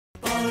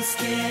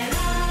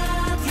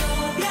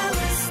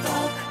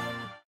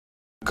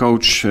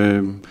Coach,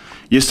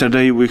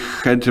 yesterday we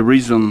had a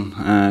reason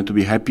to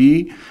be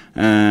happy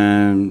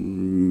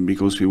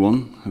because we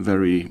won.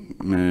 Very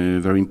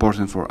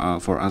important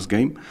for us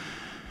game.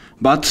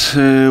 But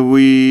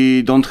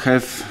we don't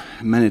have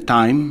many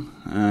time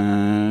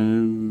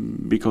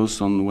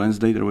because on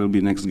Wednesday there will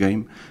be next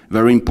game.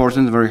 Very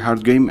important, very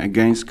hard game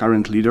against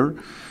current leader,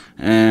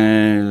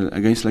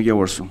 against Legia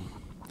Warsaw.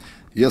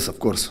 Yes, of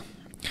course.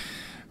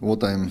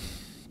 What I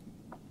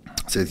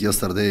said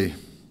yesterday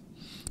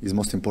is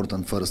most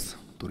important first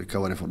to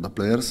recover for the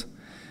players,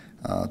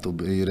 to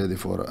be ready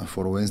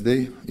for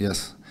Wednesday.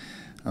 Yes,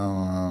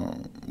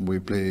 we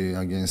play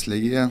against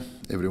Legia.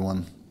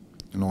 Everyone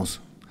knows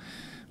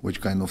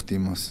which kind of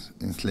team is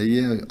in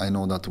Legia. I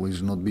know that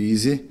will not be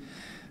easy,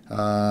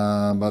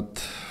 but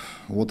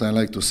what I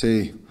like to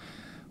say,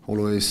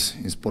 always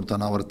is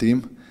important our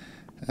team,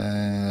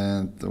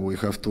 and we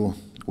have to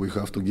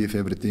give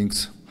everything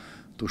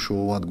to show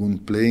what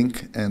good playing,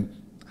 and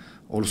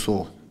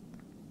also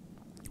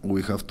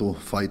we have to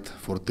fight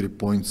for 3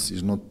 points.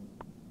 It's not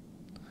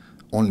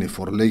only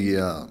for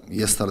Legia.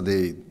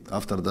 Yesterday,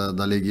 after the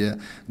Legia,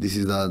 this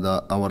is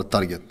our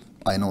target.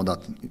 I know that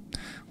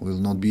will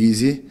not be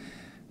easy,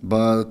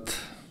 but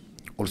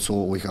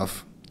also we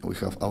have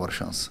our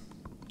chance.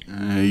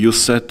 You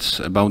said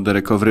about the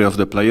recovery of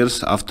the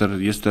players after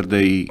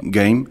yesterday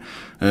game.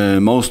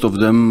 Most of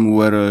them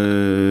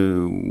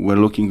were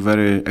looking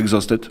very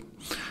exhausted.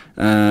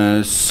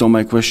 So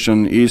my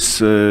question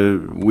is,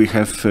 we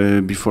have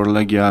before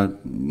Legia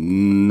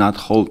not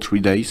whole 3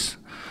 days,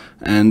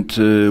 and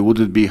would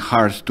it be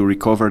hard to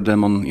recover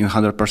them in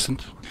 100%?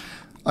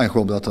 I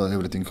hope that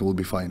everything will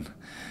be fine.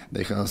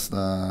 They have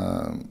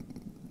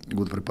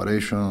good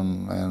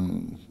preparation,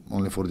 and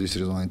only for this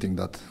reason I think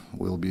that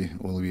will be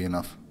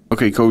enough.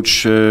 Okay,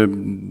 Coach,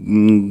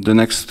 the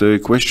next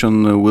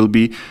question will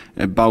be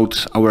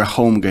about our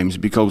home games,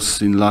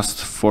 because in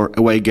last 4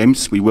 away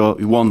games we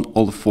won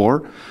all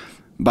 4,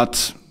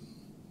 but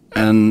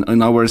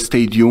in our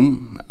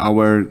stadium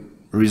our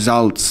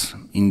results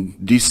in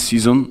this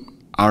season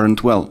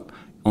aren't well.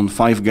 On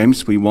 5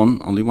 games we won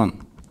only 1.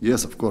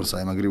 Yes, of course,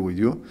 I agree with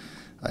you.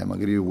 I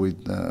agree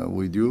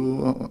with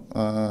you,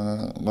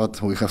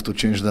 but we have to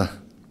change the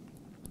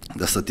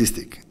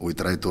statistic. We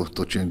try to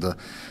change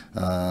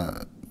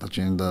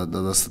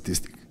the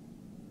statistic.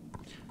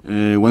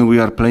 When we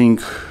are playing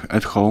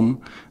at home,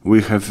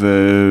 we have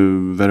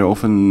very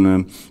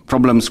often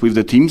problems with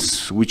the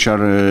teams which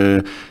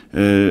are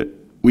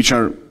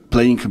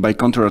playing by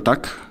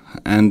counter-attack,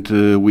 and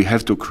we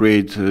have to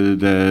create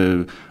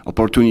the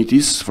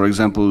opportunities. For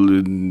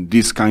example,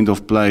 this kind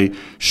of play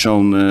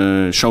showed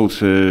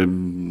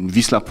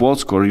Wisła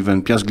Płock or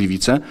even Piast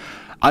Gliwice.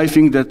 I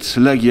think that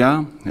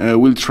Legia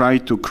will try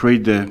to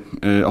create the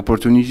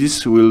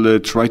opportunities, will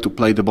try to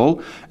play the ball.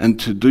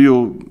 And do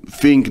you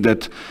think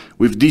that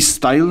with this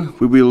style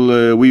we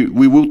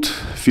would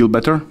feel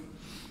better?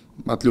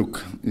 But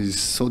look, it's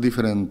so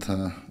different.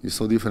 It's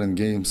so different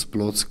games,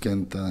 Płock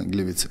and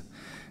Gliwice.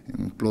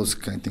 In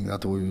Płock, I think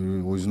that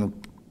we was not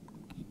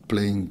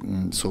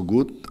playing so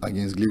good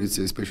against Gliwice,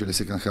 especially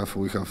second half.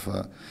 We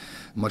have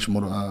much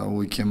more.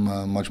 We came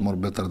much more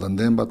better than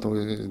them, but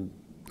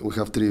we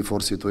have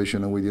 3-4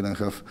 situations and we didn't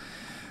have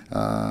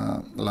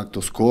luck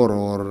to score,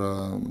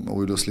 or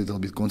we just little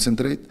bit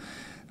concentrate.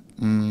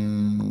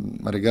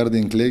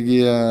 Regarding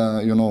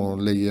Legia, you know,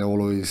 Legia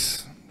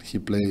always he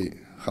play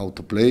how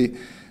to play.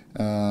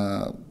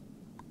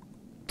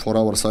 For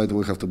our side,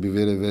 we have to be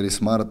very, very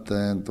smart,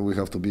 and we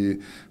have to be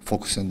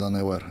focusing than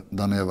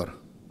ever.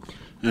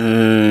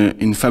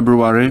 In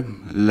February,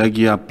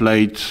 Legia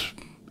played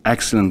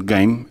excellent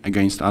game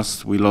against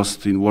us. We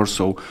lost in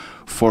Warsaw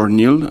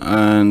 4-0.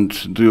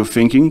 And do you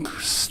thinking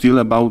still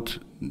about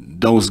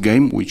those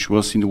game which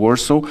was in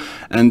Warsaw?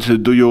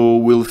 And do you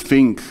will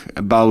think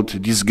about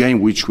this game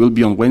which will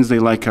be on Wednesday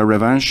like a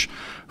revenge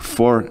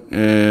for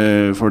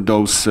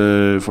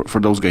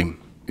those game?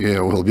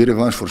 Yeah, will be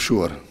revenge for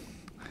sure.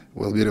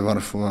 Will be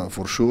revenge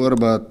for sure.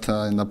 But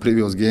in the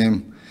previous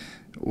game,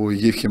 we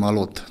give him a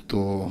lot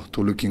to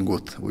looking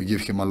good. We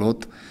give him a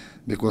lot,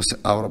 because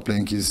our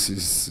playing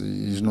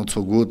is not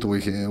so good.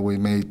 We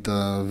made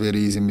a very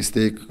easy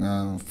mistake.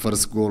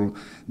 First goal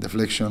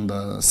deflection.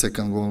 The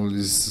second goal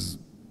is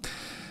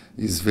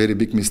very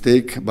big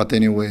mistake. But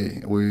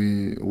anyway,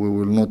 we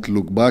will not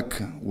look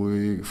back.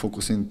 We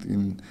focus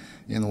in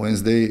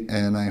Wednesday,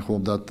 and I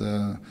hope that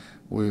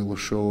we will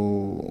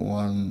show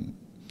one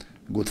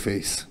good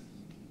face.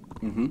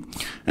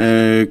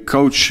 Mm-hmm.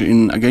 Coach,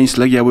 against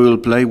Legia we will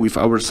play with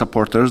our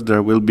supporters.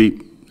 There would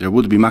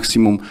be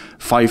maximum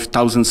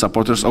 5,000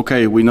 supporters.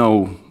 Okay, we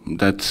know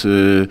that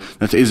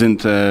that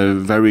isn't a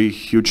very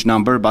huge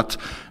number, but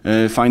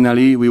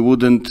finally we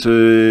wouldn't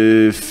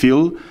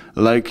feel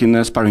like in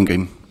a sparring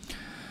game.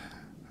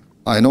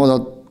 I know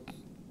that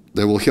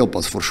they will help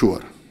us for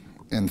sure.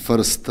 And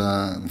first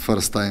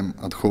time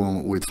at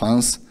home with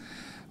fans,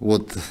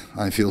 what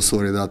I feel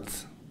sorry that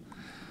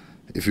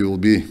if it will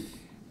be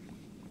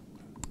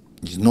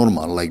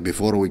normal like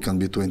before, we can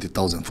be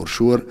 20,000 for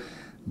sure.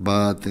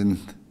 but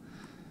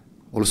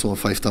also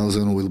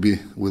 5,000 will be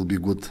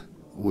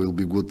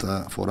good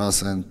for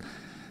us, and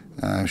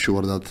I'm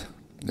sure that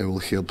they will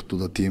help to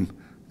the team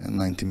in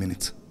 90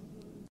 minutes.